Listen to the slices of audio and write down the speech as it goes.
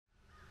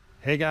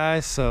Hey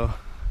guys, so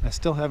I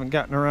still haven't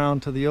gotten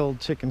around to the old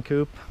chicken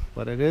coop,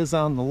 but it is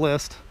on the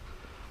list.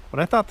 But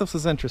I thought this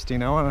was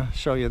interesting. I want to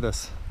show you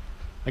this.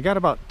 I got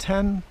about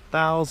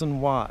 10,000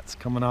 watts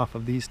coming off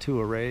of these two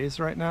arrays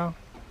right now,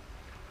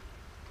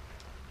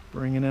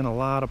 bringing in a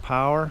lot of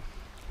power.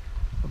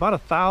 About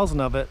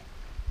 1,000 of it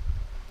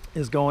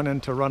is going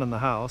into running the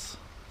house,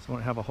 so I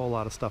don't have a whole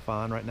lot of stuff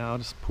on right now,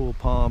 just pool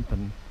pump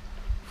and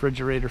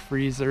refrigerator,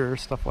 freezer,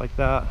 stuff like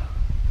that.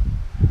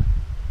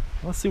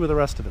 Let's see where the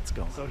rest of it's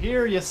going. So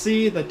here you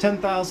see the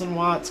 10,000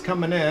 watts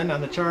coming in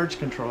on the charge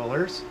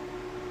controllers.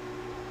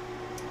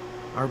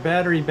 Our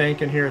battery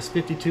bank in here is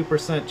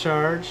 52%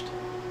 charged,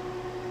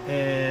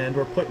 and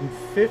we're putting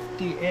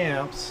 50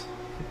 amps,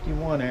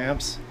 51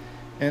 amps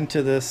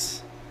into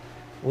this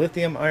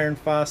lithium iron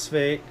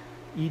phosphate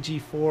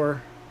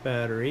EG4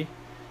 battery.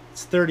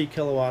 It's 30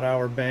 kilowatt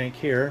hour bank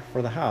here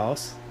for the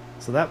house,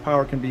 so that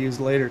power can be used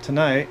later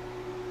tonight.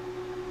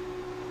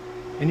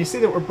 And you see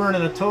that we're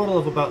burning a total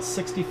of about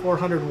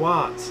 6,400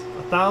 watts.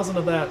 1,000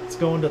 of that's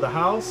going to the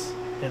house,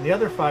 and the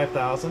other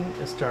 5,000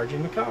 is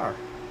charging the car.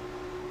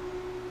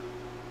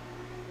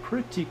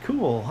 Pretty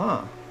cool,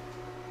 huh?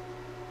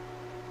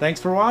 Thanks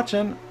for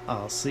watching.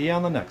 I'll see you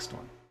on the next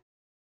one.